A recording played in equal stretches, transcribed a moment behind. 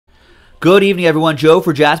Good evening, everyone. Joe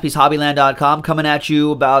for JaspysHobbyland.com coming at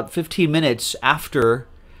you about 15 minutes after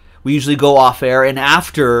we usually go off air and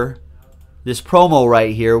after this promo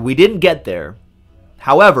right here. We didn't get there.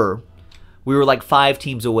 However, we were like 5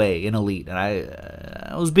 teams away in Elite, and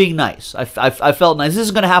I was being nice. I felt nice. This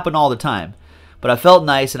is going to happen all the time, but I felt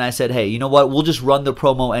nice, and I said, hey, you know what? We'll just run the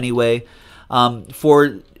promo anyway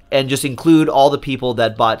and just include all the people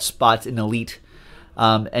that bought spots in Elite.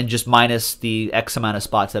 And just minus the X amount of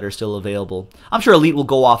spots that are still available. I'm sure Elite will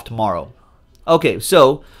go off tomorrow. Okay,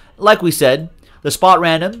 so, like we said, the spot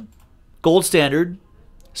random, Gold Standard,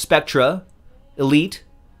 Spectra, Elite,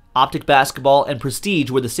 Optic Basketball, and Prestige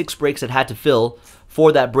were the 6 breaks that had to fill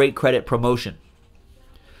for that break credit promotion.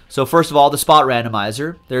 So first of all, the spot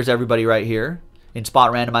randomizer. There's everybody right here in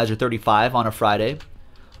spot randomizer 35 on a Friday.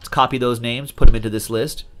 Let's copy those names, put them into this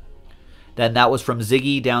list. Then that was from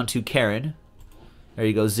Ziggy down to Karen. There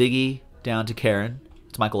you go, Ziggy down to Karen.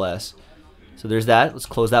 It's Michael S. So there's that. Let's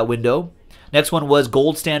close that window. Next one was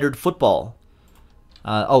Gold Standard Football.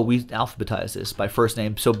 We alphabetized this by first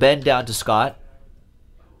name. So Ben down to Scott.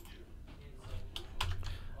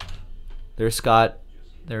 There's Scott.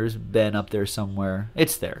 There's Ben up there somewhere.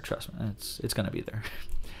 It's there, trust me. It's going to be there.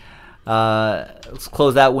 Let's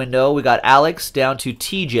close that window. We got Alex down to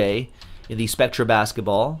TJ in the Spectra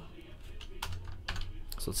Basketball.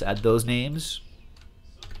 So let's add those names.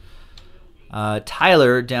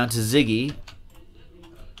 Tyler down to Ziggy.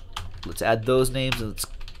 Let's add those names and let's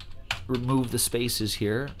remove the spaces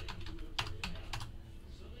here.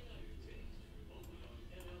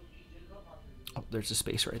 Oh, there's a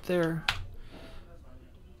space right there.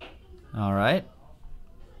 All right.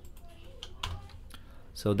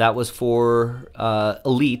 So that was for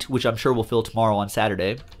Elite, which I'm sure we'll fill tomorrow on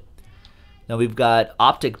Saturday. Now we've got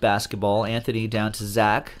Optic Basketball, Anthony down to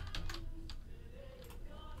Zach.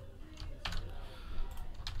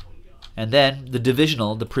 And then the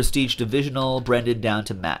divisional, the Prestige divisional, Brendan down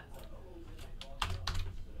to Matt.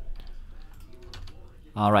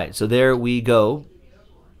 All right, so there we go.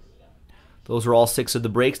 Those are all 6 of the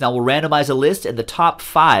breaks. Now we'll randomize a list, and the top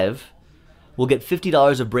 5 will get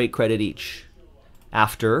 $50 of break credit each.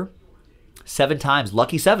 After 7 times,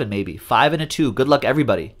 lucky 7 maybe, 5 and a 2. Good luck,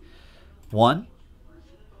 everybody. 1,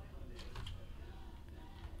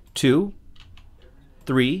 2,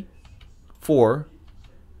 3, 4,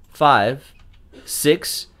 5,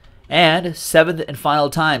 6, and 7th and final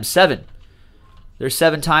time, 7. There's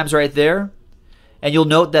 7 times right there. And you'll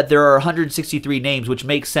note that there are 163 names, which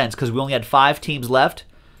makes sense because we only had 5 teams left.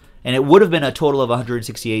 And it would have been a total of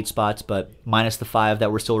 168 spots, but minus the 5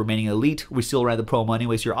 that were still remaining Elite, we still ran the promo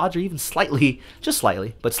anyway, so your odds are even slightly, just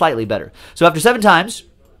slightly, but slightly better. So after 7 times,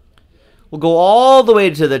 we'll go all the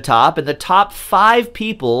way to the top, and the top 5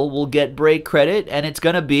 people will get break credit, and it's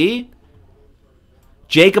going to be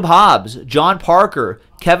Jacob Hobbs, John Parker,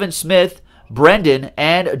 Kevin Smith, Brendan,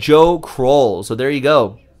 and Joe Kroll. So there you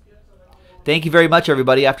go. Thank you very much,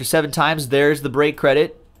 everybody. After 7 times, there's the break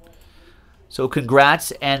credit. So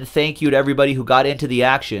congrats and thank you to everybody who got into the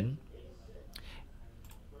action.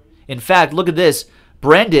 In fact, look at this.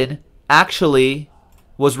 Brendan actually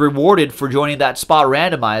was rewarded for joining that spot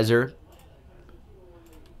randomizer.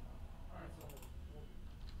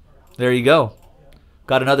 There you go.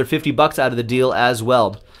 Got another $50 out of the deal as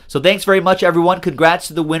well. So thanks very much, everyone. Congrats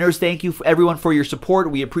to the winners. Thank you, everyone, for your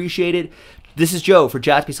support. We appreciate it. This is Joe for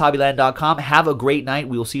JaspysHobbyland.com. Have a great night.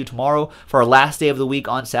 We will see you tomorrow for our last day of the week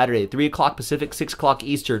on Saturday, 3 o'clock Pacific, 6 o'clock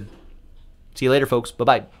Eastern. See you later, folks.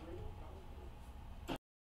 Bye-bye.